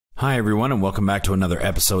Hi, everyone, and welcome back to another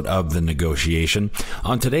episode of The Negotiation.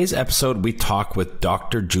 On today's episode, we talk with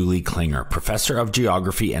Dr. Julie Klinger, professor of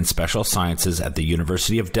Geography and Spatial Sciences at the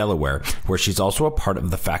University of Delaware, where she's also a part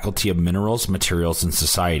of the Faculty of Minerals, Materials, and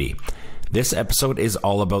Society. This episode is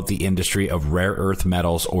all about the industry of rare earth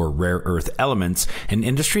metals or rare earth elements, an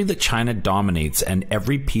industry that China dominates and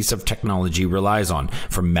every piece of technology relies on,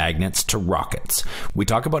 from magnets to rockets. We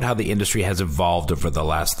talk about how the industry has evolved over the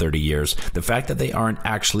last 30 years, the fact that they aren't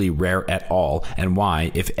actually rare at all, and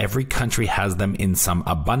why, if every country has them in some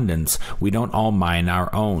abundance, we don't all mine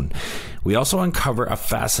our own. We also uncover a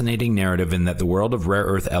fascinating narrative in that the world of rare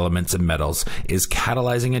earth elements and metals is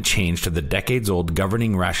catalyzing a change to the decades-old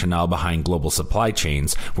governing rationale behind global supply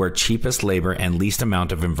chains, where cheapest labor and least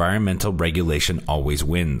amount of environmental regulation always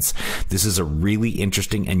wins. This is a really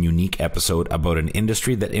interesting and unique episode about an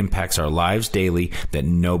industry that impacts our lives daily, that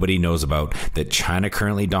nobody knows about, that China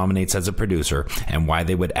currently dominates as a producer, and why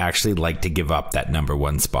they would actually like to give up that number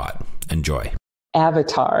one spot. Enjoy.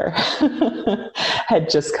 Avatar had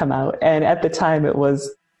just come out, and at the time it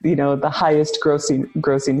was, the highest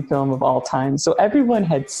grossing film of all time. So everyone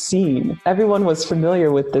was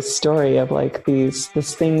familiar with this story of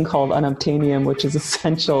this thing called unobtainium, which is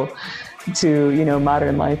essential to,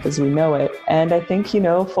 modern life as we know it. And I think,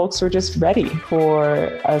 folks were just ready for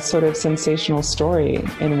a sort of sensational story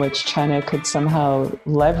in which China could somehow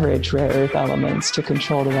leverage rare earth elements to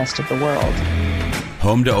control the rest of the world.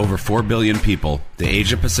 Home to over 4 billion people, the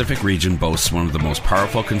Asia-Pacific region boasts one of the most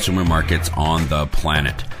powerful consumer markets on the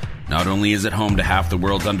planet. Not only is it home to half the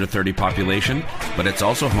world's under 30 population, but it's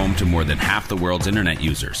also home to more than half the world's internet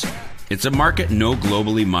users. It's a market no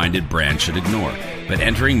globally minded brand should ignore, but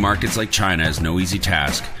entering markets like China is no easy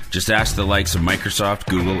task. Just ask the likes of Microsoft,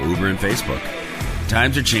 Google, Uber, and Facebook.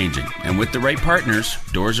 Times are changing, and with the right partners,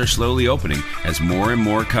 doors are slowly opening as more and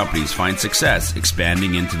more companies find success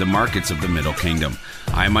expanding into the markets of the Middle Kingdom.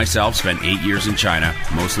 I myself spent 8 years in China,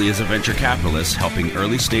 mostly as a venture capitalist, helping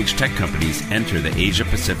early-stage tech companies enter the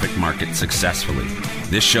Asia-Pacific market successfully.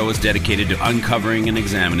 This show is dedicated to uncovering and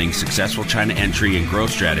examining successful China entry and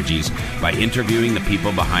growth strategies by interviewing the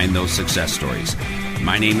people behind those success stories.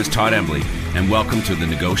 My name is Todd Embley, and welcome to The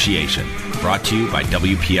Negotiation, brought to you by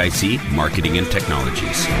WPIC Marketing and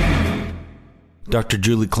Technologies. Dr.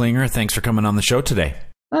 Julie Klinger, thanks for coming on the show today.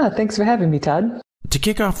 Thanks for having me, Todd. To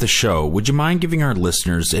kick off the show, would you mind giving our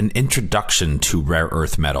listeners an introduction to rare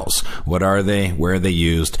earth metals? What are they, where are they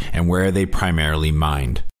used, and where are they primarily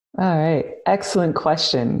mined? All right. Excellent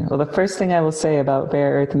question. Well, the first thing I will say about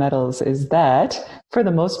rare earth metals is that, for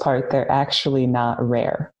the most part, they're actually not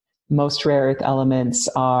rare. Most rare earth elements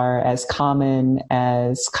are as common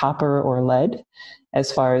as copper or lead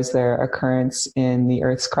as far as their occurrence in the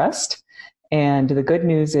Earth's crust. And the good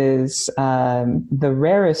news is the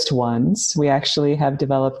rarest ones, we actually have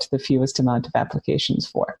developed the fewest amount of applications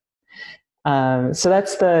for. So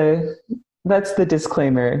that's the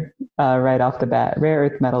disclaimer right off the bat. Rare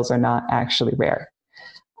earth metals are not actually rare.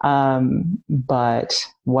 But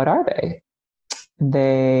what are they?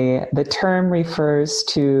 The term refers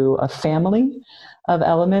to a family of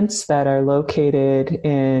elements that are located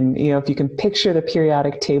in, if you can picture the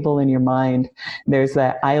periodic table in your mind, there's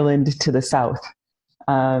that island to the south.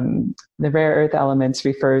 The rare earth elements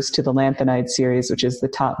refers to the lanthanide series, which is the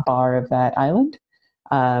top bar of that island.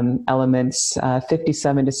 Elements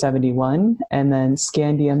 57 to 71, and then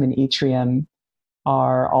scandium and yttrium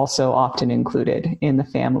are also often included in the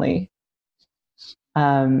family.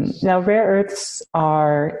 Now, rare earths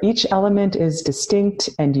each element is distinct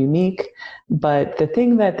and unique, but the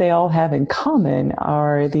thing that they all have in common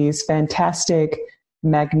are these fantastic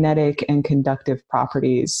magnetic and conductive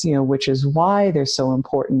properties, which is why they're so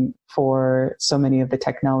important for so many of the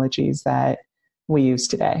technologies that we use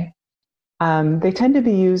today. They tend to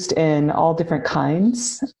be used in all different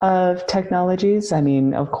kinds of technologies. I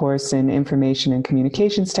mean, of course, in information and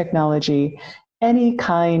communications technology, any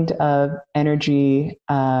kind of energy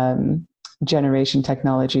generation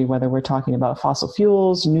technology, whether we're talking about fossil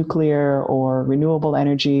fuels, nuclear, or renewable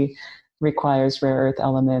energy, requires rare earth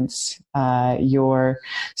elements. Your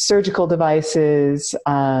surgical devices,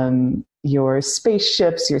 your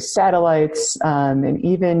spaceships, your satellites, and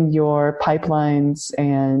even your pipelines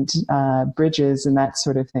and bridges and that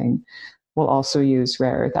sort of thing will also use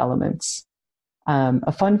rare earth elements.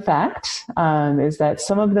 A fun fact is that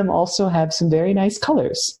some of them also have some very nice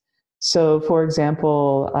colors. So, for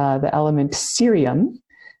example, the element cerium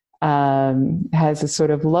has a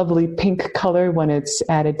sort of lovely pink color when it's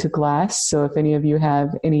added to glass. So if any of you have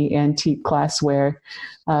any antique glassware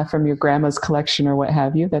from your grandma's collection or what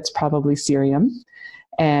have you, that's probably cerium.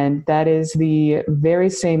 And that is the very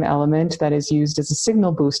same element that is used as a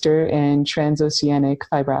signal booster in transoceanic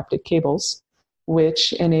fiber optic cables,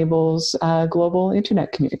 which enables global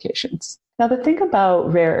internet communications. Now, the thing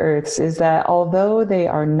about rare earths is that although they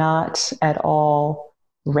are not at all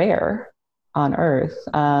rare on Earth,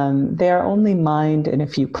 they are only mined in a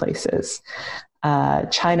few places.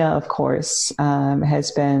 China, of course,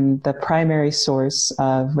 has been the primary source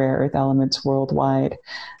of rare earth elements worldwide.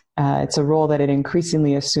 It's a role that it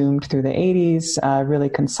increasingly assumed through the 80s, really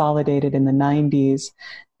consolidated in the 90s.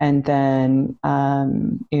 And then,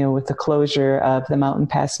 with the closure of the Mountain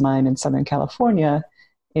Pass mine in Southern California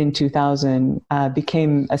in 2000,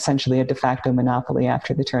 became essentially a de facto monopoly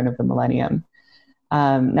after the turn of the millennium.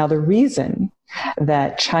 Now, the reason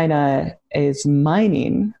that China is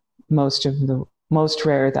mining most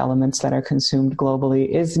rare earth elements that are consumed globally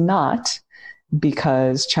is not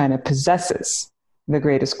because China possesses the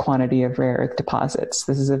greatest quantity of rare earth deposits.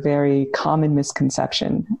 This is a very common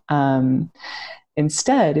misconception.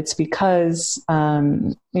 Instead, it's because,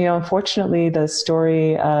 unfortunately, the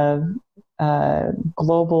story of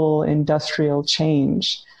global industrial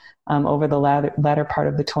change over the latter part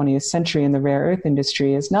of the 20th century in the rare earth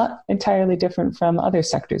industry is not entirely different from other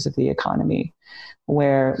sectors of the economy,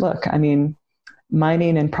 where, look,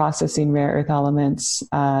 mining and processing rare earth elements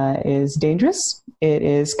is dangerous. It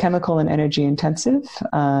is chemical and energy intensive,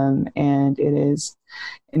 and it is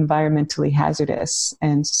environmentally hazardous.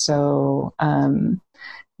 And so,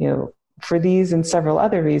 for these and several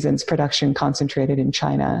other reasons, production concentrated in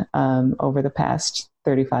China over the past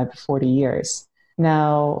 35 to 40 years.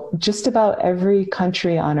 Now, just about every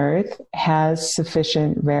country on Earth has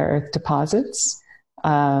sufficient rare earth deposits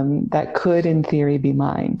that could, in theory, be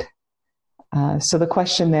mined. So the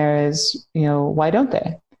question there is, why don't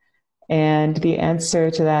they? And the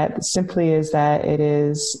answer to that simply is that it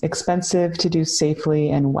is expensive to do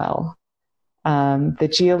safely and well. The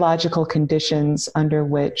geological conditions under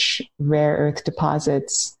which rare earth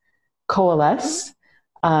deposits coalesce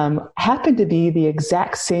happen to be the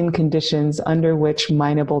exact same conditions under which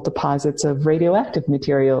mineable deposits of radioactive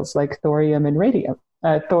materials like thorium and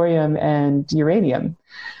uranium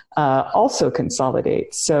also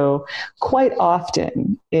consolidate. So quite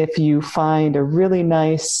often, if you find a really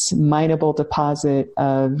nice mineable deposit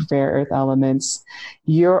of rare earth elements,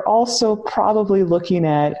 you're also probably looking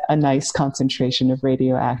at a nice concentration of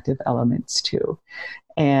radioactive elements too.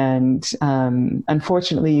 And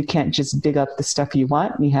unfortunately, you can't just dig up the stuff you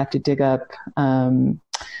want. You have to dig up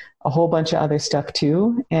a whole bunch of other stuff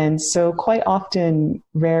too. And so quite often,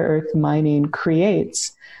 rare earth mining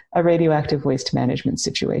creates a radioactive waste management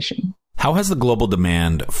situation. How has the global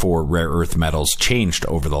demand for rare earth metals changed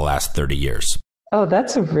over the last 30 years? Oh,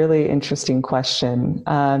 that's a really interesting question.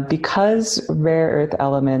 Because rare earth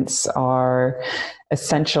elements are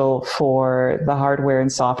essential for the hardware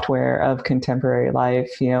and software of contemporary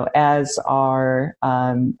life, as are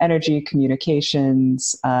energy,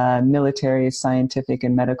 communications, military, scientific,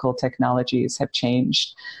 and medical technologies have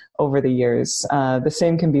changed over the years. The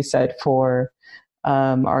same can be said for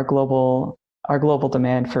our global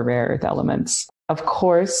demand for rare earth elements. Of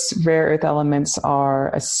course, rare earth elements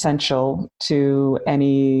are essential to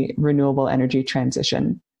any renewable energy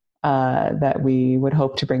transition that we would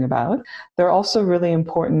hope to bring about. They're also really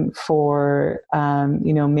important for,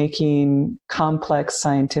 making complex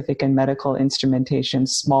scientific and medical instrumentation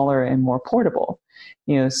smaller and more portable.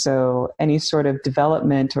 So any sort of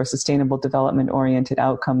development or sustainable development-oriented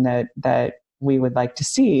outcome that we would like to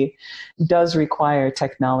see does require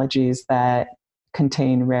technologies that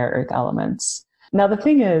contain rare earth elements. Now, the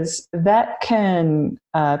thing is, that can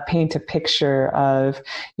paint a picture of,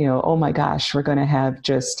 oh my gosh, we're going to have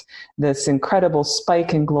just this incredible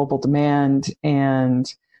spike in global demand,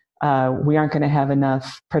 and we aren't going to have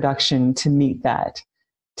enough production to meet that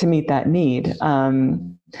need.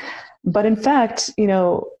 But in fact,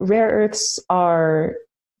 rare earths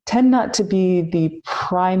tend not to be the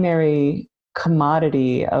primary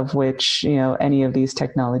commodity of which any of these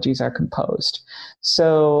technologies are composed.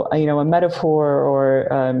 So a metaphor or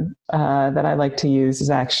that I like to use is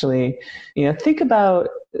actually think about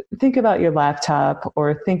your laptop,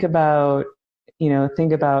 or think about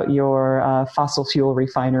your fossil fuel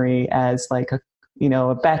refinery as like a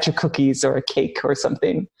batch of cookies or a cake or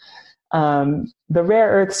something. The rare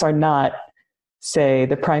earths are not, say,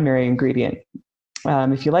 the primary ingredient.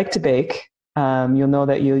 If you like to bake, you'll know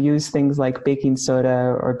that you'll use things like baking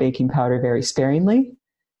soda or baking powder very sparingly.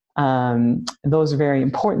 Those are very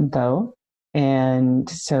important, though. And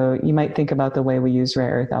so you might think about the way we use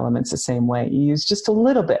rare earth elements the same way. You use just a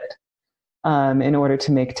little bit in order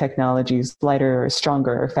to make technologies lighter or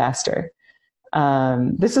stronger or faster.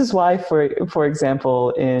 This is why, for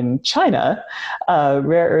example, in China,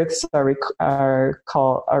 rare earths are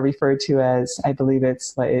referred to as, I believe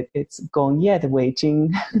it's 工业的尾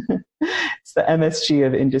金. It's the MSG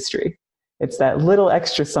of industry. It's that little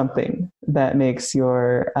extra something that makes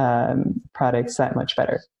your products that much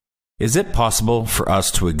better. Is it possible for us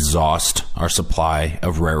to exhaust our supply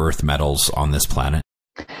of rare earth metals on this planet?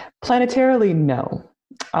 Planetarily, no.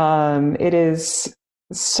 It is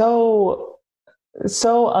so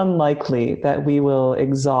unlikely that we will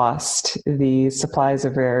exhaust the supplies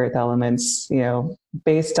of rare earth elements,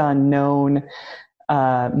 based on known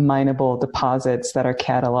mineable deposits that are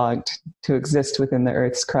cataloged to exist within the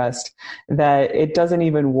Earth's crust, that it doesn't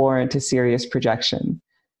even warrant a serious projection.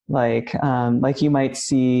 Like you might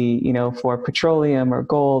see, for petroleum or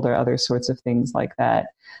gold or other sorts of things like that.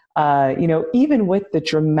 Even with the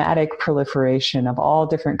dramatic proliferation of all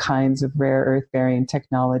different kinds of rare earth bearing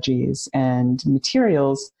technologies and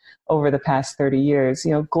materials over the past 30 years,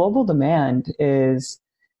 global demand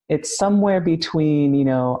it's somewhere between,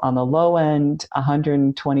 on the low end,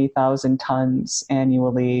 120,000 tons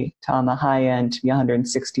annually to on the high end,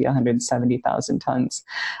 160, 170,000 tons.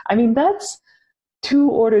 I mean, that's 2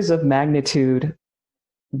 orders of magnitude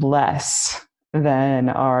less than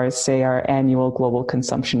our annual global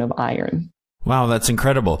consumption of iron. Wow, that's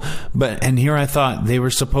incredible. And here I thought they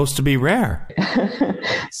were supposed to be rare.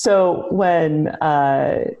 So when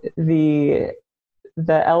the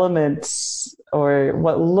elements, or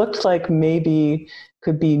what looked like maybe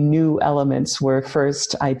could be new elements, were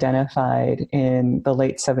first identified in the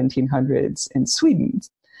late 1700s in Sweden,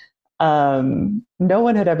 no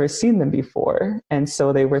one had ever seen them before, and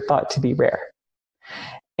so they were thought to be rare.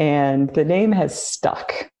 And the name has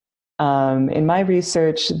stuck. In my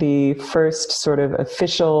research, the first sort of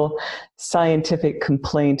official scientific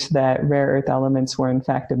complaint that rare earth elements were in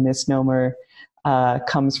fact a misnomer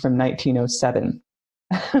comes from 1907.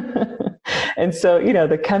 And so,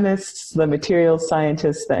 the chemists, the materials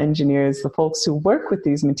scientists, the engineers, the folks who work with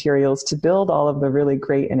these materials to build all of the really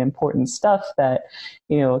great and important stuff that,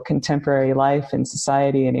 contemporary life and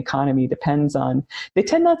society and economy depends on, they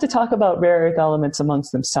tend not to talk about rare earth elements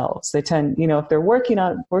amongst themselves. They tend, if they're working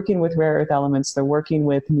with rare earth elements, they're working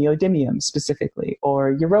with neodymium specifically,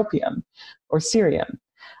 or europium, or cerium.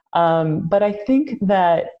 But I think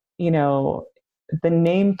that, the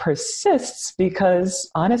name persists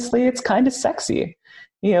because, honestly, it's kind of sexy.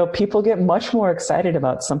 People get much more excited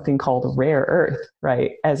about something called rare earth,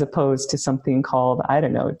 right, as opposed to something called,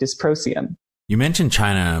 dysprosium. You mentioned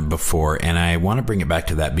China before, and I want to bring it back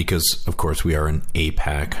to that because, of course, we are an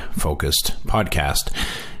APAC-focused podcast.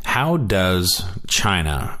 How does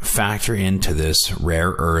China factor into this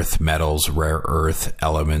rare earth metals, rare earth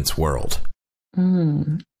elements world?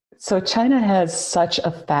 So China has such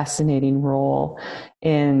a fascinating role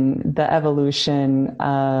in the evolution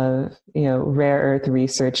of, rare earth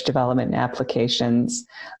research, development, and applications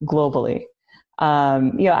globally.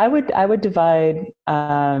 I would divide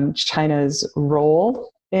China's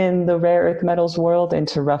role in the rare earth metals world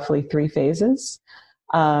into roughly 3 phases.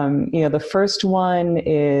 The first one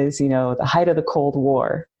is, the height of the Cold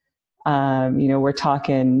War. We're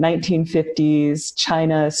talking 1950s,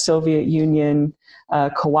 China, Soviet Union,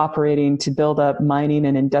 cooperating to build up mining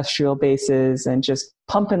and industrial bases and just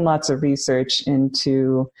pumping lots of research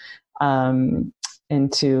into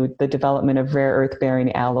the development of rare earth bearing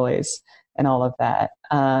alloys and all of that.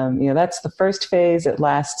 That's the first phase. It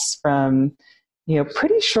lasts from,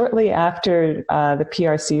 pretty shortly after the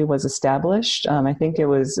PRC was established. I think it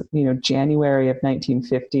was, January of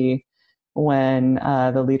 1950 when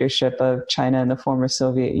the leadership of China and the former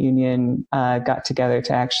Soviet Union got together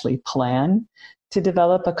to actually plan to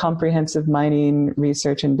develop a comprehensive mining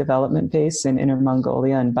research and development base in Inner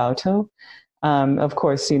Mongolia and Baotou. Of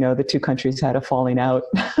course, the 2 countries had a falling out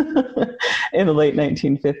in the late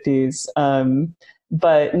 1950s,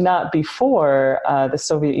 but not before the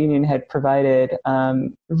Soviet Union had provided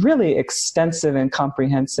really extensive and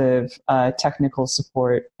comprehensive technical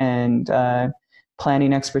support and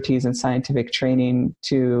planning expertise and scientific training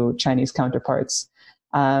to Chinese counterparts,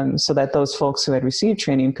 so that those folks who had received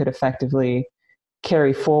training could effectively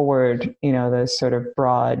carry forward, the sort of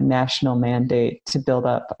broad national mandate to build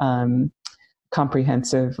up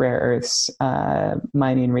comprehensive rare earths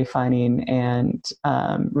mining, refining, and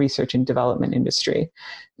research and development industry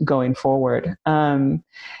going forward. And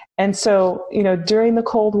so, during the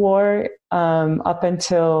Cold War, up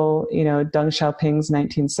until, Deng Xiaoping's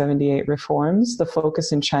 1978 reforms, the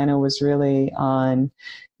focus in China was really on,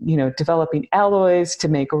 developing alloys to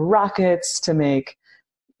make rockets, to make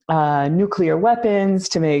nuclear weapons,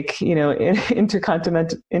 to make,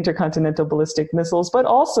 intercontinental ballistic missiles, but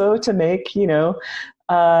also to make,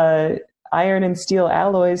 iron and steel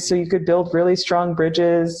alloys so you could build really strong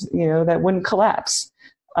bridges, that wouldn't collapse,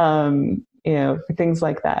 things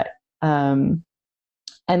like that. And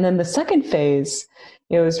then the second phase,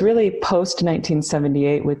 it was really post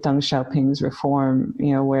 1978 with Deng Xiaoping's reform,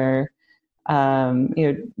 where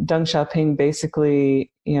Deng Xiaoping basically,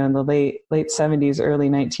 in the late 70s, early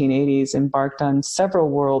 1980s, embarked on several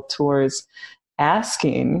world tours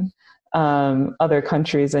asking other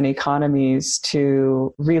countries and economies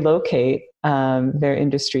to relocate their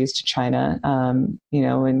industries to China, and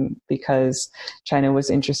because China was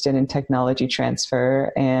interested in technology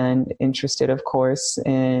transfer and interested, of course,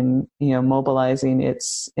 in, mobilizing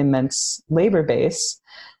its immense labor base.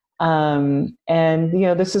 And,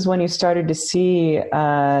 this is when you started to see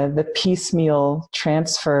the piecemeal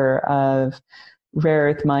transfer of rare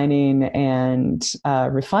earth mining and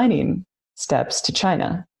refining steps to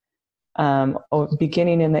China,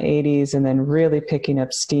 beginning in the 80s and then really picking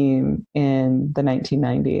up steam in the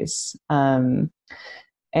 1990s.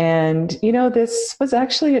 And, this was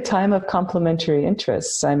actually a time of complementary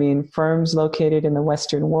interests. I mean, firms located in the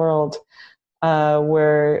Western world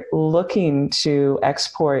were looking to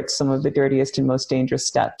export some of the dirtiest and most dangerous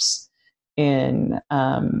steps in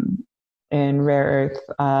rare earth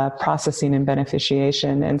processing and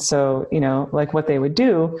beneficiation. And so, like what they would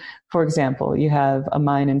do, for example, you have a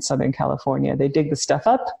mine in Southern California. They dig the stuff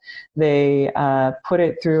up. They put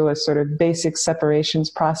it through a sort of basic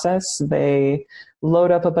separations process. They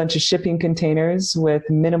load up a bunch of shipping containers with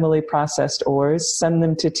minimally processed ores, send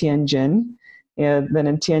them to Tianjin. Then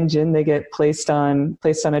in Tianjin, they get placed on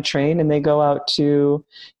a train and they go out to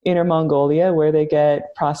Inner Mongolia, where they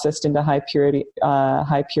get processed into high purity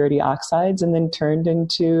oxides and then turned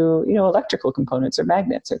into, electrical components or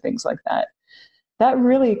magnets or things like that. That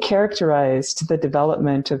really characterized the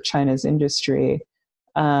development of China's industry,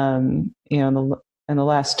 in the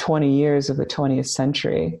last 20 years of the 20th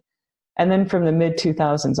century. And then from the mid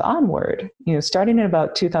 2000s onward, starting in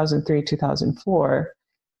about 2003, 2004,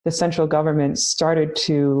 the central government started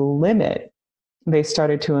to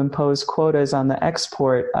impose quotas on the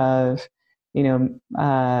export of, rare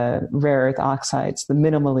earth oxides, the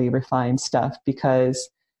minimally refined stuff, because,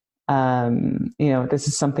 this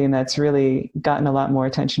is something that's really gotten a lot more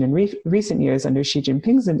attention in recent years under Xi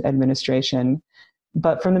Jinping's administration.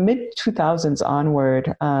 But from the mid 2000s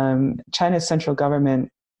onward, China's central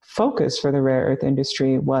government focus for the rare earth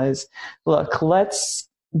industry was, look, let's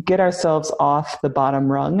get ourselves off the bottom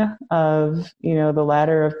rung of, the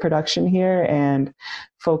ladder of production here and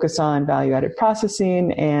focus on value-added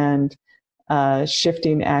processing and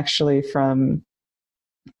shifting actually from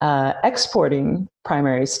exporting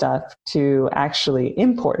primary stuff to actually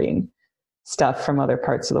importing stuff from other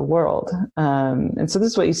parts of the world. And so this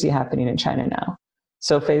is what you see happening in China now.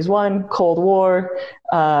 So phase one, Cold War,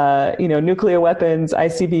 nuclear weapons,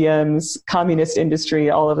 ICBMs, communist industry,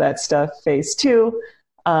 all of that stuff. Phase two,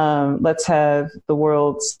 let's have the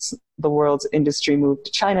world's industry move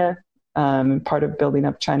to China. Part of building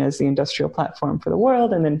up China as the industrial platform for the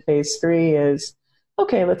world. And then phase three is,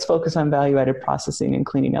 okay, let's focus on value-added processing and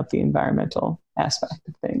cleaning up the environmental aspect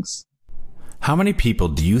of things. How many people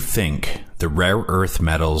do you think the rare earth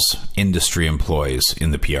metals industry employs in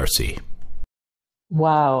the PRC?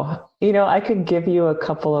 Wow. I could give you a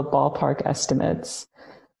couple of ballpark estimates.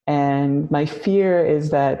 And my fear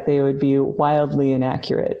is that they would be wildly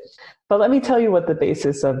inaccurate. But let me tell you what the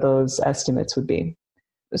basis of those estimates would be.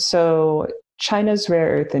 So China's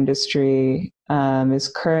rare earth industry is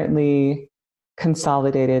currently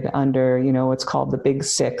consolidated under, what's called the Big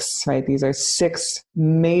Six, right? These are six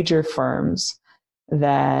major firms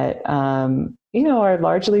that, are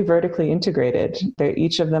largely vertically integrated.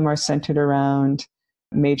 Each of them are centered around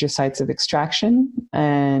major sites of extraction.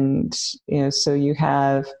 And, so you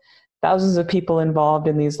have thousands of people involved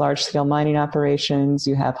in these large scale mining operations.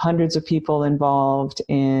 You have hundreds of people involved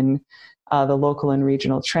in the local and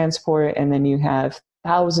regional transport. And then you have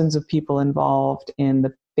thousands of people involved in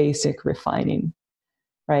the basic refining,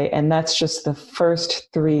 right? And that's just the first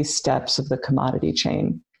three steps of the commodity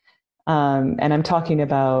chain. And I'm talking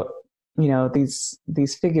about,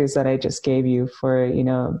 these figures that I just gave you for,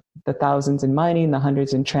 the thousands in mining, the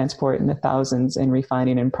hundreds in transport, and the thousands in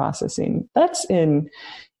refining and processing. That's in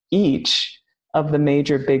each of the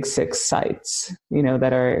major Big Six sites,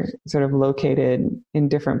 that are sort of located in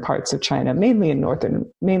different parts of China, mainly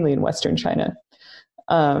in Western China,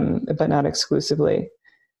 but not exclusively.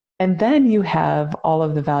 And then you have all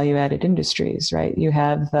of the value-added industries, right? You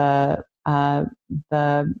have the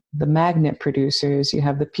the magnet producers, you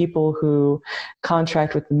have the people who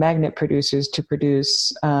contract with the magnet producers to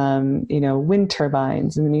produce, wind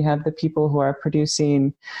turbines. And then you have the people who are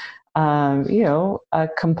producing,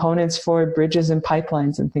 components for bridges and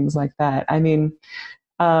pipelines and things like that. I mean,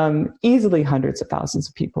 easily hundreds of thousands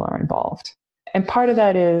of people are involved. And part of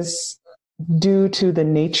that is due to the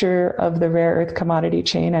nature of the rare earth commodity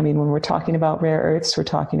chain. I mean, when we're talking about rare earths, we're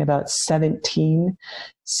talking about 17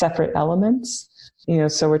 separate elements.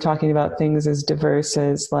 So we're talking about things as diverse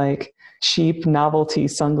as like cheap novelty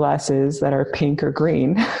sunglasses that are pink or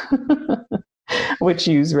green, which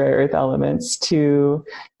use rare earth elements, to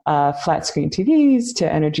flat screen TVs,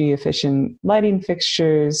 to energy efficient lighting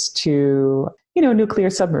fixtures, to, nuclear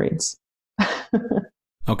submarines.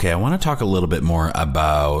 Okay, I want to talk a little bit more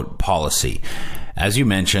about policy. As you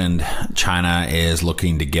mentioned, China is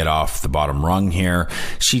looking to get off the bottom rung here.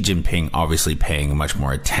 Xi Jinping obviously paying much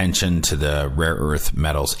more attention to the rare earth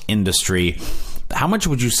metals industry. How much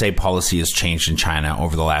would you say policy has changed in China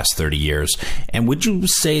over the last 30 years? And would you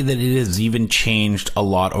say that it has even changed a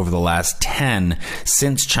lot over the last 10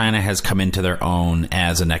 since China has come into their own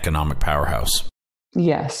as an economic powerhouse?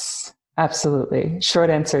 Yes. Absolutely. Short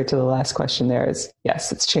answer to the last question there is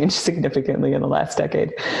yes, it's changed significantly in the last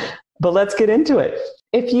decade. But let's get into it.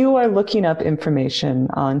 If you are looking up information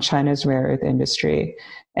on China's rare earth industry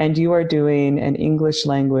and you are doing an English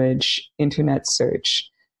language internet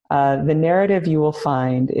search, the narrative you will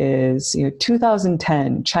find is,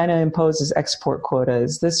 2010, China imposes export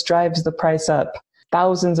quotas. This drives the price up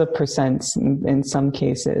thousands of percents in some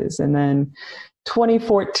cases. And then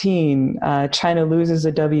 2014, China loses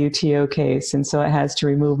a WTO case, and so it has to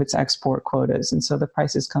remove its export quotas, and so the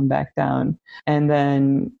prices come back down. And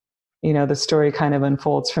then, the story kind of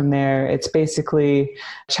unfolds from there. It's basically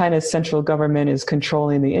China's central government is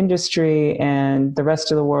controlling the industry, and the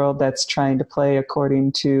rest of the world that's trying to play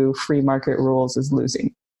according to free market rules is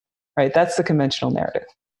losing. Right? That's the conventional narrative.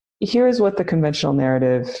 Here's what the conventional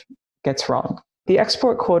narrative gets wrong. The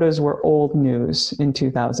export quotas were old news in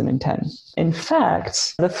 2010. In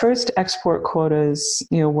fact, the first export quotas,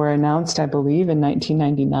 were announced, I believe, in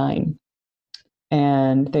 1999,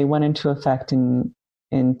 and they went into effect in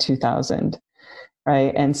 2000,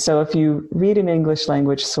 right? And so, if you read an English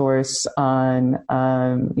language source on,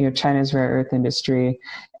 China's rare earth industry,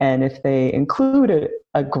 and if they include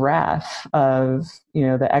a graph of,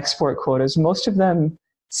 the export quotas, most of them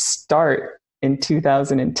start in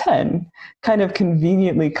 2010, kind of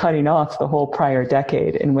conveniently cutting off the whole prior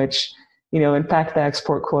decade in which, in fact, the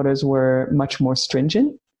export quotas were much more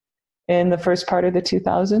stringent in the first part of the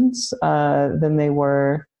 2000s than they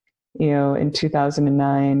were, in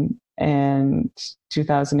 2009 and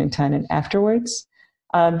 2010 and afterwards.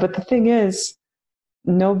 But the thing is,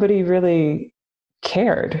 nobody really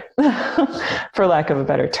cared, for lack of a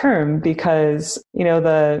better term, because,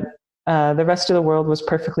 the rest of the world was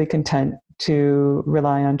perfectly content to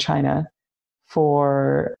rely on China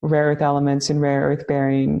for rare earth elements and rare earth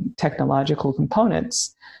bearing technological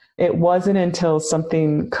components. It wasn't until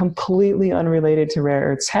something completely unrelated to rare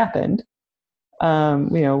earths happened,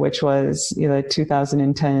 which was the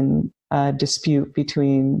 2010 dispute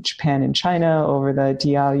between Japan and China over the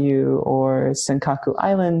Diaoyu or Senkaku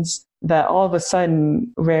Islands, that all of a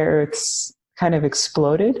sudden rare earths kind of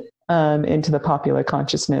exploded into the popular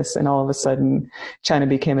consciousness, and all of a sudden China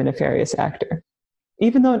became a nefarious actor,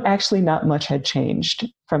 even though actually not much had changed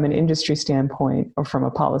from an industry standpoint or from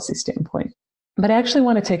a policy standpoint. But I actually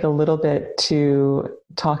want to take a little bit to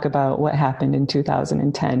talk about what happened in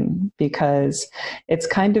 2010, because it's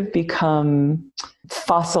kind of become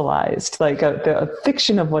fossilized, like a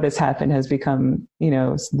fiction of what has happened has become,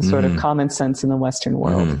 the sort of common sense in the Western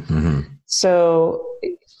world. Mm-hmm. So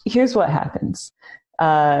here's what happens.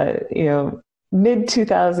 Mid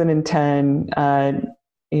 2010,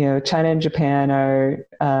 China and Japan are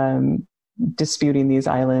disputing these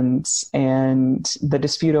islands, and the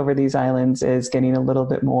dispute over these islands is getting a little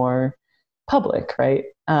bit more public, right?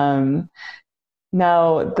 Now,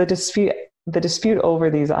 the dispute over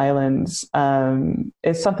these islands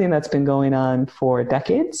is something that's been going on for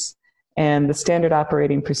decades. And the standard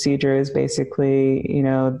operating procedure is basically,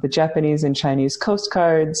 the Japanese and Chinese coast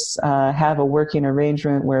guards have a working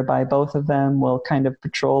arrangement whereby both of them will kind of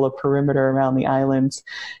patrol a perimeter around the islands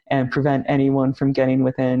and prevent anyone from getting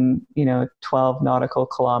within, 12 nautical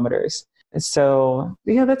kilometers. So,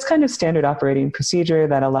 that's kind of standard operating procedure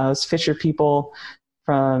that allows fisher people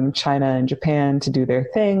from China and Japan to do their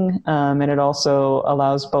thing. And it also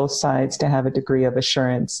allows both sides to have a degree of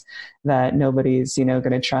assurance that nobody's, going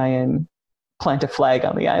to try and plant a flag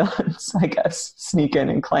on the islands, I guess, sneak in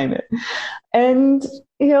and claim it. And,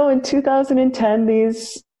 in 2010,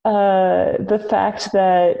 the fact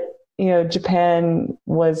that, Japan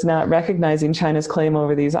was not recognizing China's claim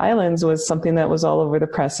over these islands was something that was all over the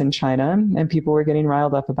press in China, and people were getting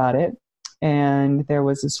riled up about it. And there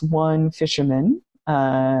was this one fisherman,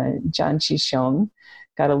 Zhang Qixiong,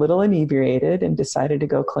 got a little inebriated and decided to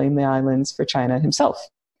go claim the islands for China himself.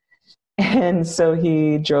 And so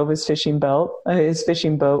he drove his fishing boat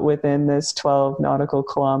within this 12 nautical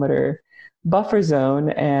kilometer buffer zone,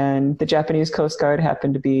 and the Japanese Coast Guard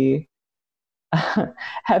happened to be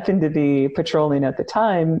patrolling at the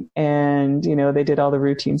time. And, they did all the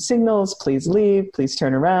routine signals, please leave, please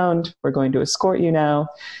turn around, we're going to escort you now.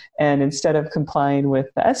 And instead of complying with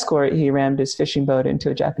the escort, he rammed his fishing boat into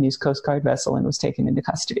a Japanese Coast Guard vessel and was taken into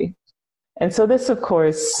custody. And so this, of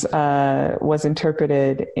course, was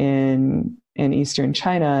interpreted in Eastern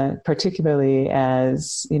China, particularly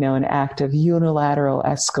as, an act of unilateral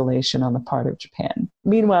escalation on the part of Japan.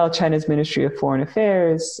 Meanwhile, China's Ministry of Foreign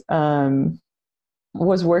Affairs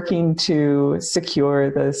was working to secure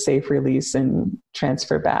the safe release and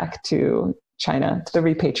transfer back to China, to the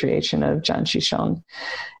repatriation of Zhang Qixiong.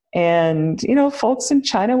 And, folks in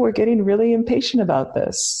China were getting really impatient about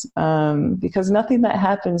this because nothing that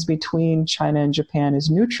happens between China and Japan is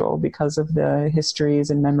neutral because of the histories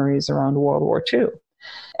and memories around World War II.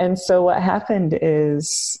 And so what happened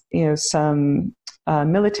is, some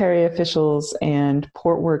military officials and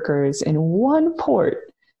port workers in one port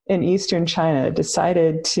in Eastern China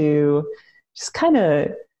decided to just kind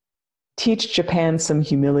of teach Japan some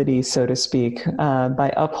humility, so to speak,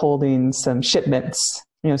 by upholding some shipments,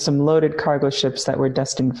 some loaded cargo ships that were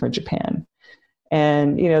destined for Japan.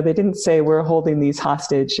 And, they didn't say, we're holding these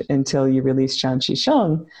hostage until you release Zhang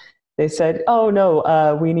Qixiong. They said, oh,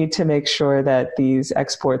 no, we need to make sure that these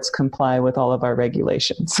exports comply with all of our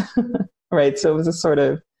regulations. Right. So it was a sort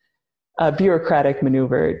of bureaucratic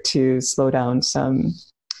maneuver to slow down some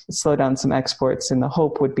exports. And the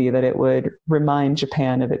hope would be that it would remind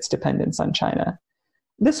Japan of its dependence on China.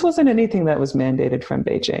 This wasn't anything that was mandated from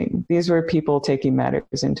Beijing. These were people taking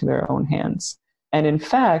matters into their own hands. And in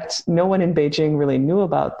fact, no one in Beijing really knew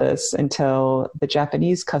about this until the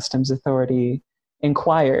Japanese Customs Authority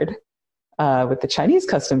inquired with the Chinese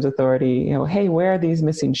Customs Authority, hey, where are these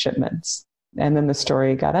missing shipments? And then the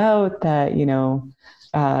story got out that,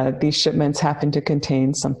 these shipments happened to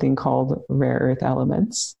contain something called rare earth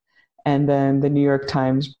elements. And then the New York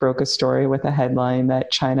Times broke a story with a headline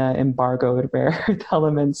that China embargoed rare earth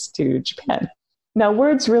elements to Japan. Now,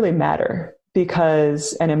 words really matter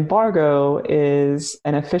because an embargo is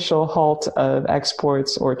an official halt of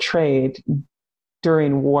exports or trade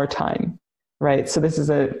during wartime, right? So it's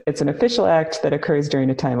an official act that occurs during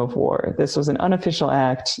a time of war. This was an unofficial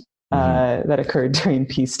act that occurred during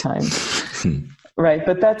peacetime. Right.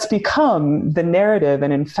 But that's become the narrative.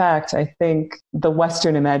 And in fact, I think the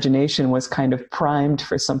Western imagination was kind of primed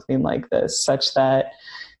for something like this, such that,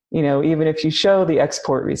 even if you show the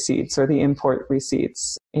export receipts or the import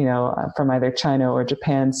receipts, from either China or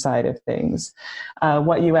Japan's side of things,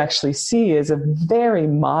 what you actually see is a very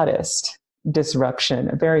modest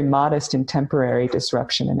disruption, a very modest and temporary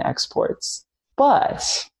disruption in exports.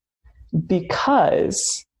 But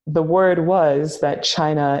because the word was that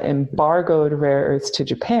China embargoed rare earths to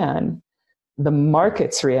Japan, the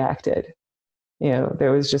markets reacted.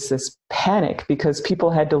 There was just this panic because people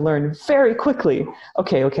had to learn very quickly,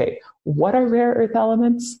 okay, what are rare earth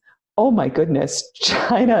elements? Oh my goodness,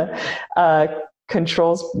 China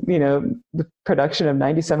controls, the production of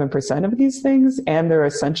 97% of these things, and they're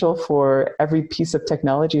essential for every piece of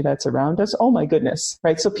technology that's around us. Oh my goodness,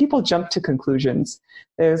 right? So people jump to conclusions.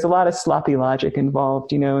 There's a lot of sloppy logic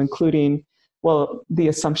involved, including, the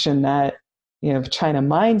assumption that, if China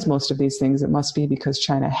mines most of these things, it must be because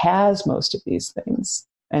China has most of these things.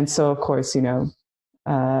 And so, of course,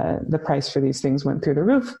 the price for these things went through the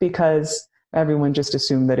roof because everyone just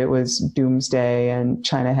assumed that it was doomsday and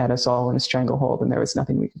China had us all in a stranglehold and there was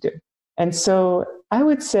nothing we could do. And so I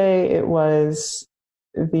would say it was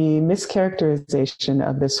the mischaracterization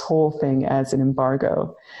of this whole thing as an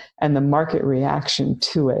embargo and the market reaction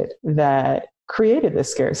to it that created the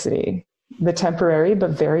scarcity, the temporary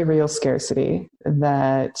but very real scarcity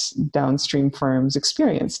that downstream firms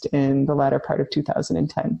experienced in the latter part of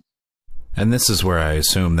 2010. And this is where I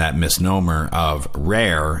assume that misnomer of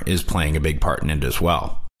rare is playing a big part in it as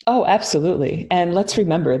well. Oh, absolutely. And let's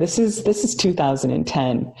remember, this is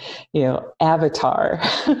 2010. Avatar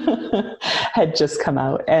had just come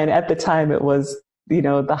out. And at the time it was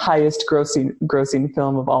the highest grossing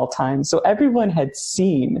film of all time. So everyone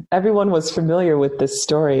was familiar with this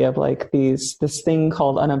story of like this thing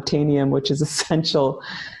called unobtainium, which is essential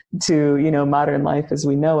to, modern life as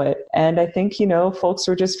we know it. And I think, folks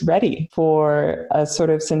were just ready for a sort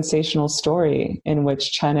of sensational story in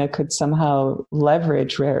which China could somehow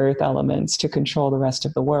leverage rare earth elements to control the rest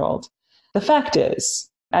of the world. The fact is,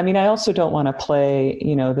 I also don't want to play,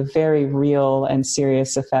 the very real and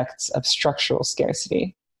serious effects of structural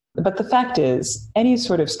scarcity. But the fact is, any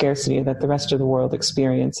sort of scarcity that the rest of the world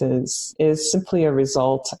experiences is simply a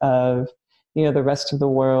result of, the rest of the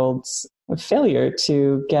world's failure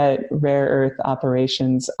to get rare earth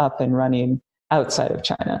operations up and running outside of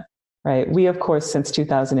China, right? We, of course, since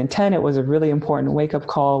 2010, it was a really important wake-up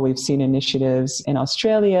call. We've seen initiatives in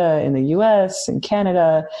Australia, in the US, in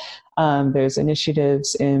Canada. There's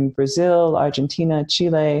initiatives in Brazil, Argentina,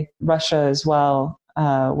 Chile, Russia as well,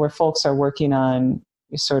 where folks are working on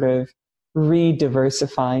sort of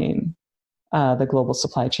re-diversifying the global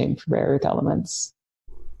supply chain for rare earth elements.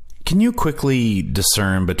 Can you quickly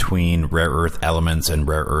discern between rare earth elements and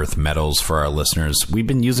rare earth metals for our listeners? We've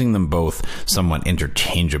been using them both somewhat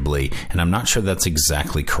interchangeably, and I'm not sure that's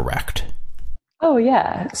exactly correct. Oh,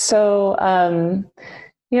 yeah. So,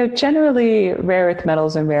 generally, rare earth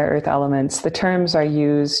metals and rare earth elements, the terms are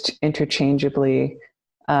used interchangeably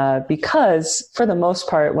because, for the most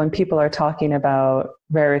part, when people are talking about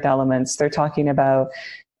rare earth elements, they're talking about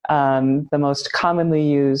the most commonly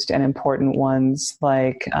used and important ones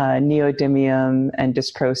like neodymium and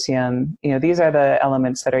dysprosium. These are the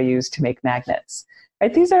elements that are used to make magnets.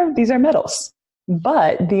 Right? These are metals.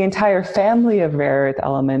 But the entire family of rare earth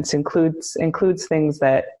elements includes things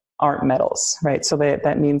that aren't metals, right? So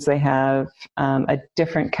that means they have a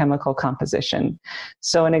different chemical composition.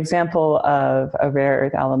 So an example of a rare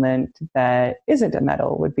earth element that isn't a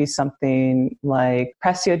metal would be something like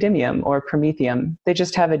praseodymium or promethium. They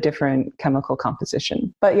just have a different chemical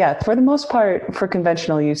composition. But yeah, for the most part, for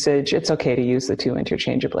conventional usage, it's okay to use the two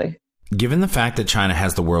interchangeably. Given the fact that China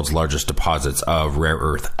has the world's largest deposits of rare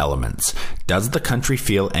earth elements, does the country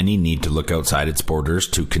feel any need to look outside its borders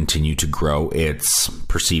to continue to grow its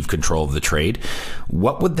perceived control of the trade?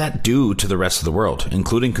 What would that do to the rest of the world,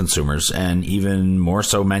 including consumers and even more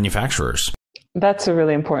so manufacturers? That's a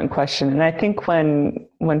really important question. And I think when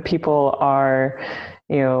people are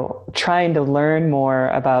trying to learn more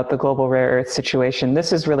about the global rare earth situation,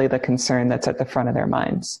 this is really the concern that's at the front of their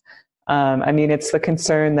minds. It's the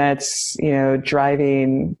concern that's,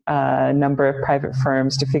 driving a number of private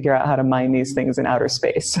firms to figure out how to mine these things in outer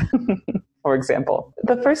space, for example.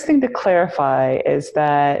 The first thing to clarify is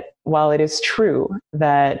that while it is true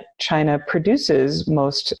that China produces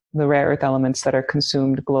most of the rare earth elements that are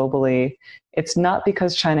consumed globally, it's not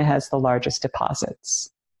because China has the largest deposits.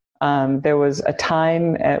 There was a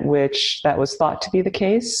time at which that was thought to be the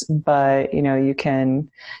case, but, you can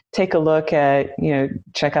take a look at,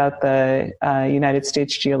 check out the United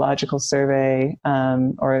States Geological Survey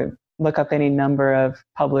or look up any number of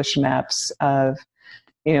published maps of,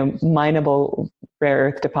 mineable rare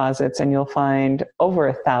earth deposits, and you'll find over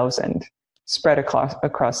 1,000 spread across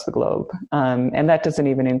the globe. And that doesn't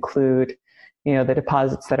even include, the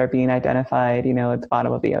deposits that are being identified, at the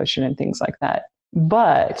bottom of the ocean and things like that.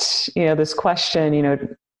 But, this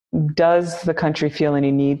question, does the country feel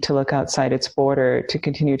any need to look outside its border to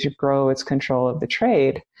continue to grow its control of the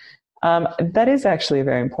trade? That is actually a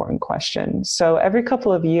very important question. So every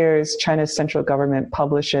couple of years, China's central government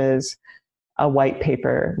publishes a white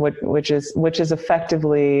paper, which is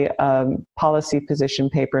effectively a policy position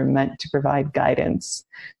paper meant to provide guidance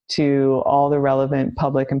to all the relevant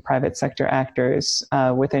public and private sector actors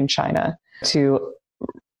within China to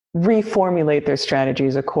reformulate their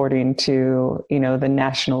strategies according to, the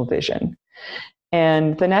national vision.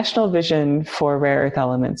 And the national vision for rare earth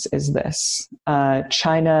elements is this.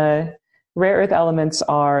 Rare earth elements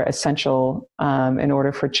are essential in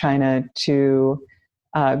order for China to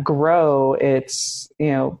grow its,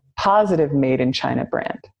 positive Made in China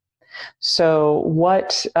brand. So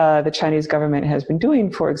what the Chinese government has been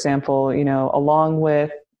doing, for example, along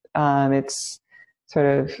with its sort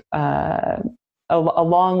of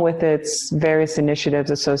along with its various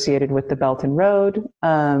initiatives associated with the Belt and Road,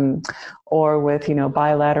 or with,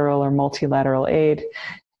 bilateral or multilateral aid,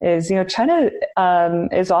 is, China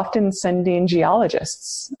is often sending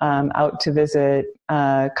geologists out to visit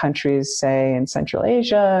countries, say, in Central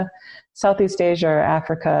Asia, Southeast Asia, or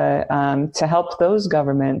Africa, to help those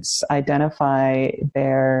governments identify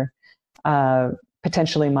their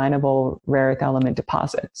potentially mineable rare earth element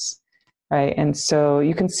deposits. right? And so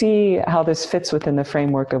you can see how this fits within the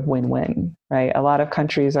framework of win-win, right? A lot of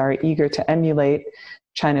countries are eager to emulate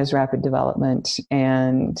China's rapid development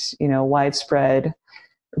and, widespread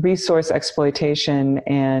resource exploitation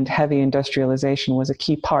and heavy industrialization was a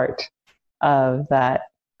key part of that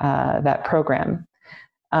program.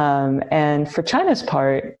 And for China's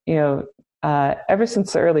part, ever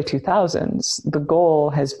since the early 2000s, the goal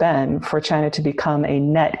has been for China to become a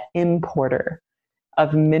net importer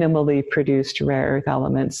of minimally produced rare earth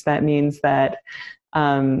elements. That means that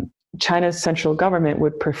China's central government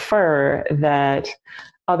would prefer that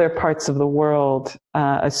other parts of the world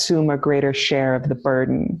assume a greater share of the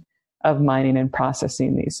burden of mining and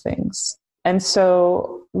processing these things. And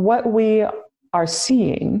so what we are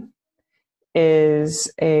seeing is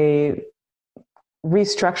a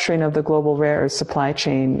restructuring of the global rare earth supply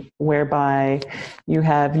chain, whereby you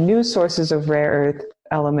have new sources of rare earth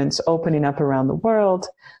elements opening up around the world,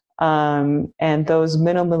 and those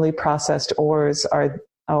minimally processed ores are,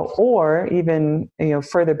 or even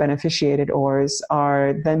further beneficiated ores,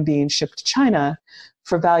 are then being shipped to China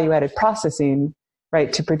for value-added processing,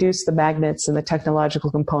 right, to produce the magnets and the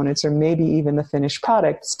technological components, or maybe even the finished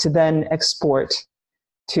products, to then export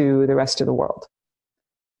to the rest of the world,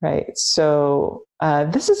 right? So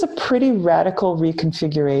this is a pretty radical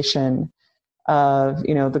reconfiguration of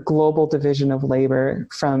the global division of labor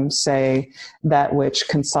from, say, that which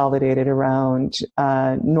consolidated around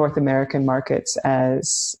North American markets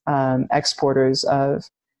as exporters of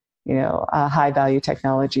high value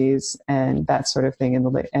technologies and that sort of thing in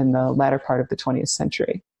the latter part of the 20th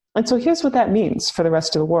century. And so here's what that means for the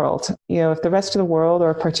rest of the world. If the rest of the world,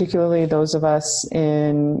 or particularly those of us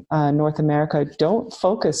in North America, don't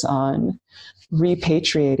focus on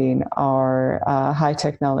repatriating our high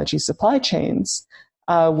technology supply chains,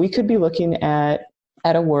 we could be looking at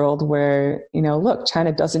a world where, look,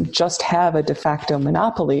 China doesn't just have a de facto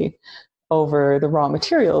monopoly over the raw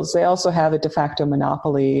materials. They also have a de facto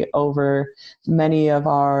monopoly over many of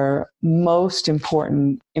our most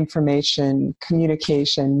important information,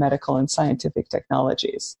 communication, medical, and scientific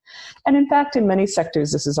technologies. And in fact, in many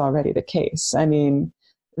sectors, this is already the case. I mean,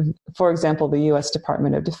 for example, the U.S.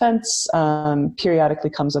 Department of Defense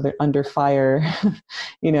periodically comes under fire,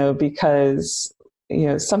 because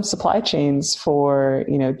some supply chains for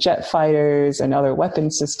jet fighters and other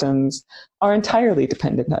weapon systems are entirely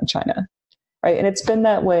dependent on China, right? And it's been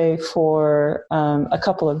that way for a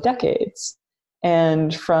couple of decades.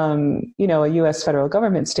 And from a U.S. federal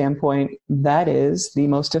government standpoint, that is the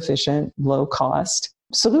most efficient, low-cost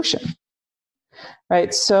solution,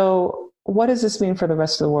 right? So what does this mean for the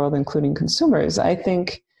rest of the world, including consumers? I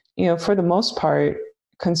think, for the most part,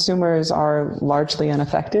 consumers are largely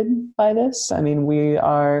unaffected by this. I mean,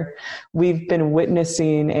 we've been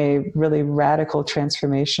witnessing a really radical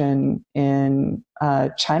transformation in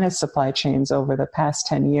China's supply chains over the past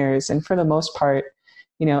 10 years. And for the most part,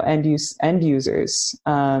 end users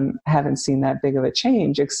haven't seen that big of a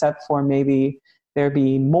change, except for maybe there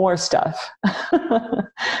being more stuff,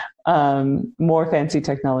 more fancy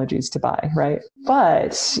technologies to buy, right?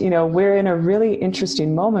 But, we're in a really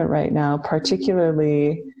interesting moment right now,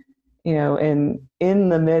 particularly, in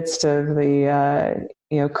the midst of the,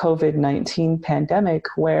 COVID-19 pandemic,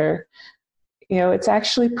 where, it's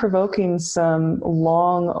actually provoking some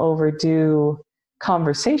long overdue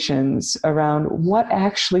conversations around what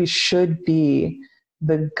actually should be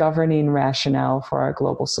the governing rationale for our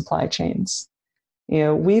global supply chains.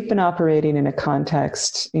 We've been operating in a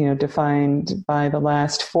context, defined by the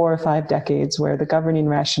last 4 or 5 decades, where the governing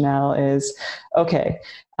rationale is, okay,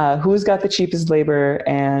 who's got the cheapest labor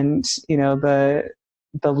and,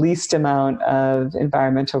 the least amount of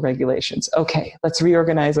environmental regulations. Okay, let's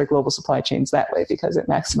reorganize our global supply chains that way because it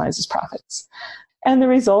maximizes profits. And the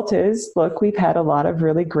result is, look, we've had a lot of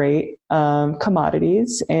really great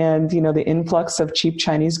commodities, and, the influx of cheap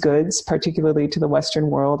Chinese goods, particularly to the Western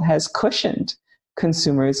world, has cushioned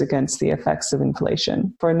consumers against the effects of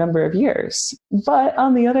inflation for a number of years. But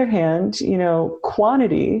on the other hand,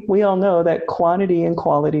 quantity, we all know that quantity and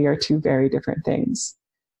quality are two very different things.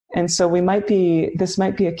 And so this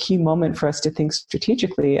might be a key moment for us to think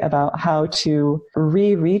strategically about how to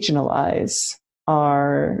re-regionalize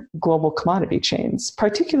our global commodity chains,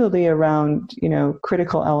 particularly around,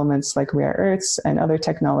 critical elements like rare earths and other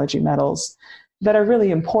technology metals that are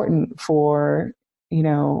really important for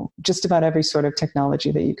just about every sort of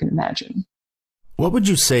technology that you can imagine. What would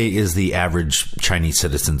you say is the average Chinese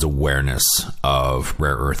citizen's awareness of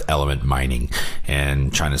rare earth element mining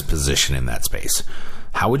and China's position in that space?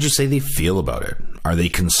 How would you say they feel about it? Are they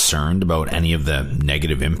concerned about any of the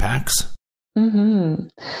negative impacts? Mm-hmm.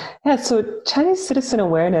 Yeah, so Chinese citizen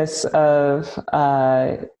awareness of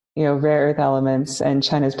rare earth elements and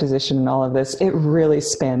China's position in all of this, it really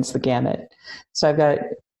spans the gamut. So I've got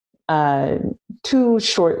uh, two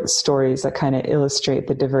short stories that kind of illustrate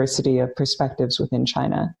the diversity of perspectives within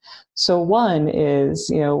China. So one is,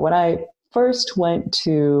 when I first went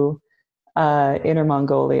to Inner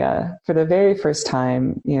Mongolia for the very first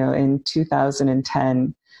time, in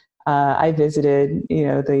 2010, I visited,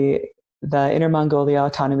 the Inner Mongolia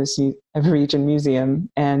Autonomous Region Museum,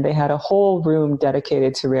 and they had a whole room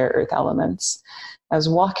dedicated to rare earth elements. I was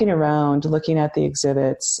walking around looking at the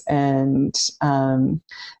exhibits, and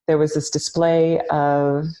there was this display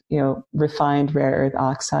of, refined rare earth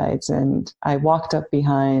oxides. And I walked up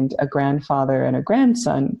behind a grandfather and a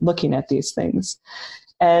grandson looking at these things.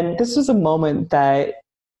 And this was a moment that,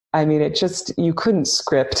 you couldn't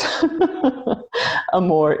script a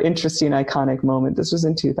more interesting, iconic moment. This was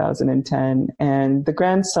in 2010. And the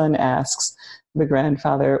grandson asks the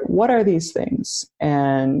grandfather, "What are these things?"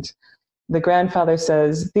 And the grandfather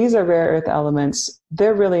says, "These are rare earth elements.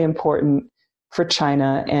 They're really important for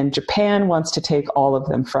China, and Japan wants to take all of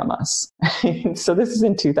them from us." So this is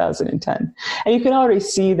in 2010. And you can already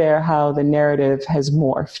see there how the narrative has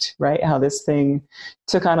morphed, right? How this thing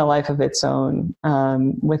took on a life of its own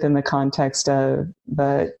within the context of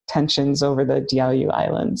the tensions over the Diaoyu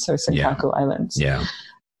Islands or Senkaku Islands. Yeah.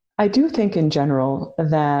 I do think in general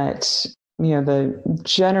that, the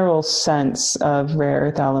general sense of rare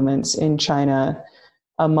earth elements in China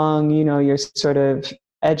among, your sort of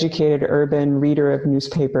educated urban reader of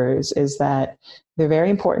newspapers is that they're very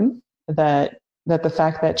important, that the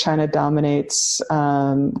fact that China dominates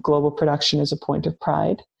global production is a point of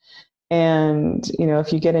pride. And,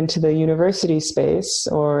 if you get into the university space,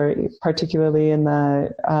 or particularly in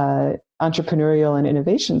the entrepreneurial and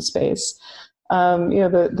innovation space,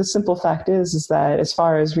 the simple fact is that as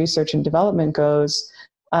far as research and development goes,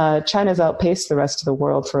 China's outpaced the rest of the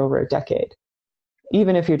world for over a decade,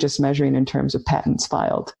 even if you're just measuring in terms of patents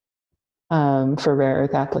filed for rare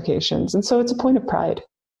earth applications. And so it's a point of pride.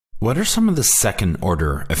 What are some of the second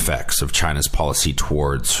order effects of China's policy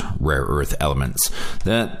towards rare earth elements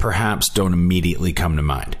that perhaps don't immediately come to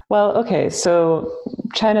mind? Well, okay, so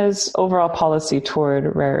China's overall policy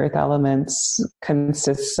toward rare earth elements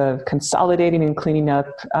consists of consolidating and cleaning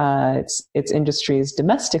up its industries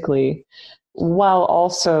domestically, while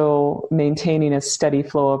also maintaining a steady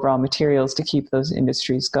flow of raw materials to keep those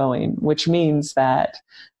industries going, which means that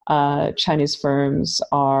Chinese firms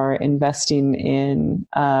are investing in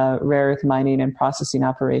rare earth mining and processing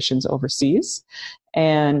operations overseas.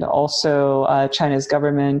 And also China's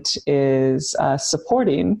government is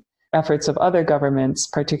supporting efforts of other governments,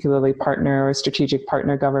 particularly partner or strategic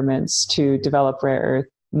partner governments, to develop rare earth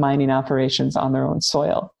mining operations on their own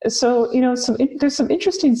soil. So, there's some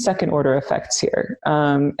interesting second order effects here.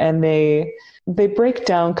 And they break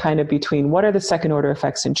down kind of between what are the second order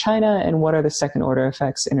effects in China and what are the second order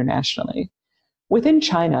effects internationally. Within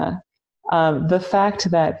China, the fact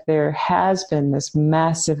that there has been this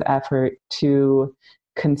massive effort to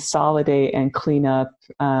consolidate and clean up,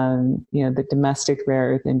 the domestic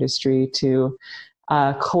rare earth industry, to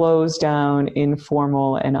close down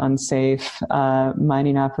informal and unsafe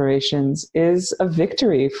mining operations is a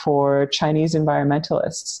victory for Chinese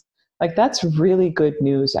environmentalists. Like, that's really good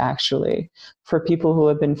news, actually, for people who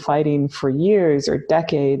have been fighting for years or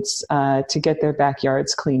decades to get their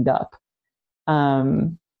backyards cleaned up.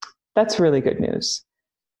 That's really good news.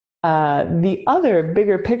 The other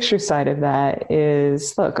bigger picture side of that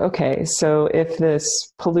is, look, okay, so if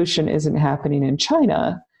this pollution isn't happening in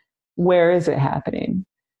China, where is it happening?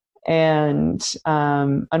 And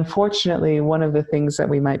unfortunately, one of the things that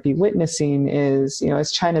we might be witnessing is,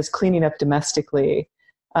 as China's cleaning up domestically,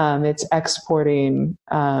 it's exporting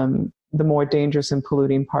the more dangerous and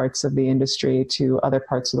polluting parts of the industry to other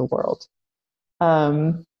parts of the world.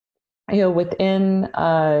 Within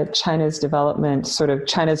China's development, sort of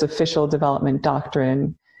China's official development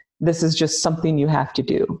doctrine, this is just something you have to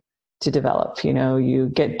do to develop. You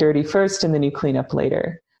get dirty first and then you clean up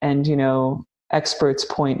later. And, experts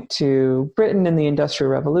point to Britain in the Industrial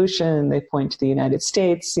Revolution, they point to the United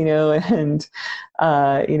States, and,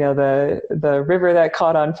 the river that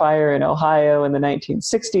caught on fire in Ohio in the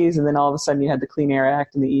 1960s. And then all of a sudden you had the Clean Air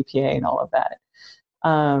Act and the EPA and all of that.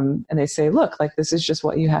 And they say, look, like, this is just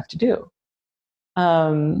what you have to do.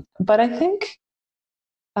 But I think,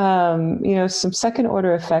 some second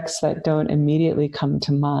order effects that don't immediately come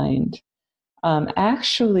to mind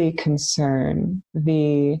actually concern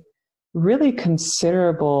the really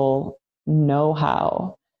considerable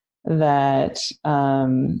know-how that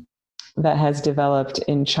that has developed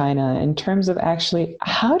in China in terms of actually,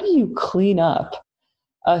 how do you clean up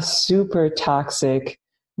a super toxic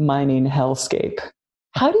mining hellscape?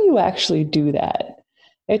 How do you actually do that?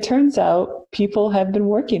 It turns out people have been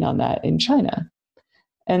working on that in China.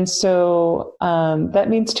 And so that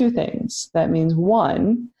means two things. That means,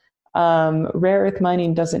 one, rare earth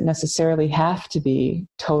mining doesn't necessarily have to be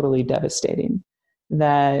totally devastating.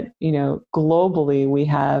 That, globally, we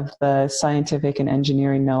have the scientific and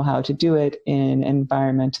engineering know-how to do it in an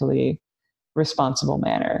environmentally responsible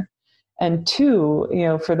manner. And two,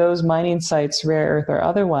 for those mining sites, rare earth or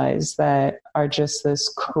otherwise, that are just this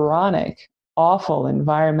chronic, awful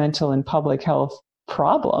environmental and public health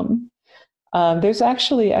problem, there's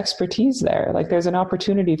actually expertise there. Like, there's an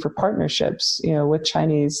opportunity for partnerships, with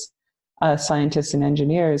Chinese scientists and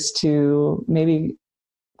engineers to maybe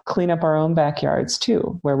clean up our own backyards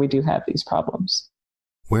too, where we do have these problems.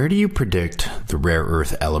 Where do you predict the rare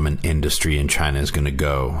earth element industry in China is going to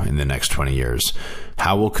go in the next 20 years?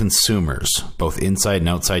 How will consumers, both inside and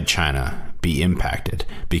outside China, be impacted?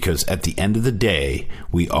 Because at the end of the day,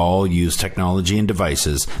 we all use technology and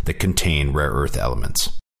devices that contain rare earth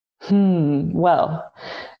elements. Well,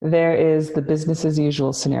 there is the business as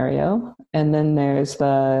usual scenario, and then there's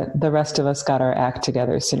the rest of us got our act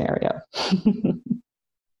together scenario.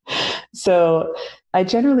 So I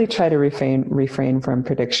generally try to refrain from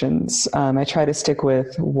predictions. I try to stick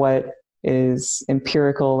with what is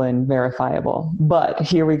empirical and verifiable. But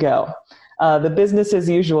here we go. The business as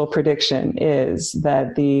usual prediction is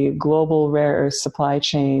that the global rare earth supply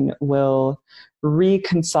chain will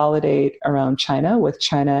reconsolidate around China, with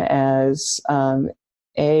China as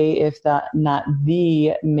if not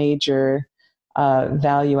the major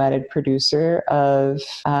value-added producer of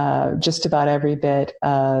just about every bit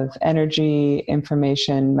of energy,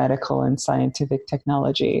 information, medical, and scientific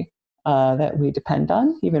technology that we depend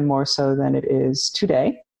on, even more so than it is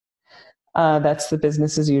today. That's the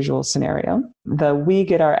business as usual scenario. The we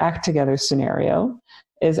get our act together scenario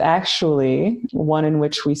is actually one in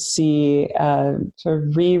which we see sort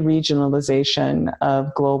of re-regionalization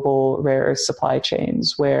of global rare earth supply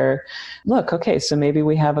chains, where, look, okay, so maybe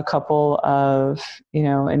we have a couple of,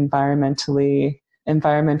 environmentally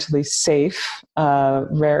safe rare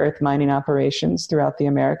earth mining operations throughout the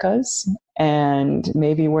Americas. And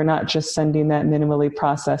maybe we're not just sending that minimally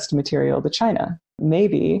processed material to China.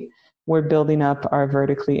 Maybe we're building up our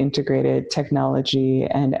vertically integrated technology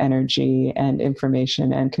and energy and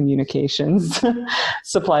information and communications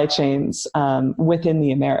supply chains within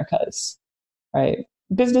the Americas, right?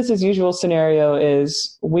 Business as usual scenario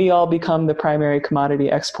is we all become the primary commodity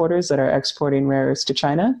exporters that are exporting rare earths to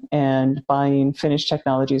China and buying finished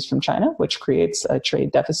technologies from China, which creates a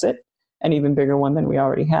trade deficit, an even bigger one than we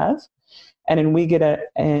already have. And in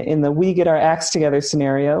the we get our acts together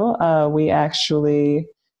scenario, we actually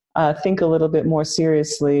think a little bit more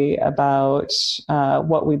seriously about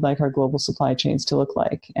what we'd like our global supply chains to look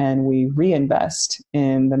like. And we reinvest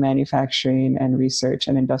in the manufacturing and research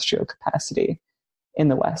and industrial capacity in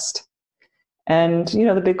the West. And,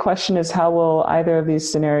 the big question is, how will either of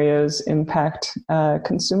these scenarios impact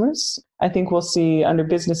consumers? I think we'll see, under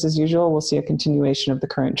business as usual, we'll see a continuation of the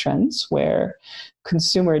current trends where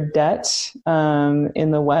consumer debt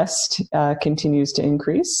in the West continues to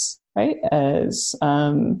increase, right? As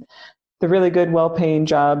the really good, well-paying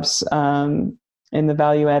jobs in the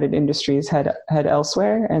value-added industries head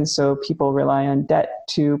elsewhere. And so people rely on debt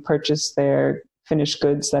to purchase their finished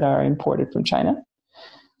goods that are imported from China.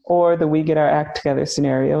 Or the we get our act together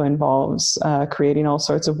scenario involves creating all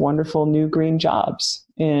sorts of wonderful new green jobs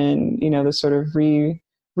in, the sort of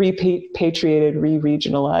repatriated,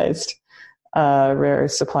 re-regionalized rare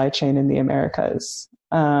earth supply chain in the Americas.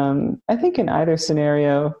 I think in either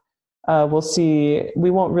scenario, we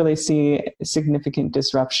won't really see significant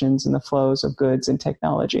disruptions in the flows of goods and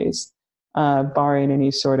technologies, barring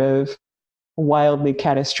any sort of wildly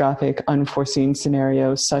catastrophic, unforeseen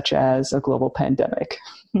scenarios such as a global pandemic.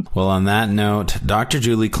 Well, on that note, Dr.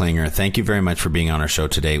 Julie Klinger, thank you very much for being on our show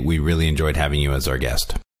today. We really enjoyed having you as our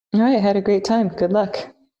guest. All right, I had a great time. Good luck.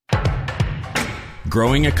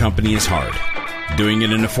 Growing a company is hard. Doing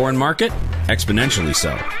it in a foreign market? Exponentially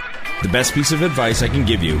so. The best piece of advice I can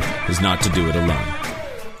give you is not to do it alone.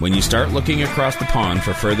 When you start looking across the pond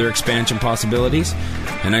for further expansion possibilities,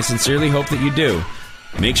 and I sincerely hope that you do,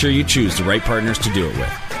 make sure you choose the right partners to do it with.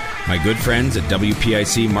 My good friends at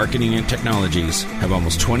WPIC Marketing and Technologies have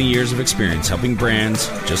almost 20 years of experience helping brands,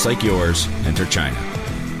 just like yours, enter China.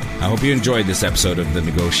 I hope you enjoyed this episode of The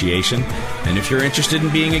Negotiation, and if you're interested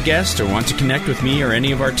in being a guest or want to connect with me or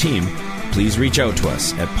any of our team, please reach out to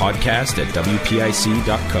us at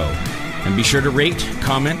podcast@wpic.co. And be sure to rate,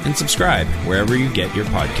 comment, and subscribe wherever you get your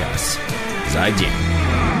podcasts. 再见。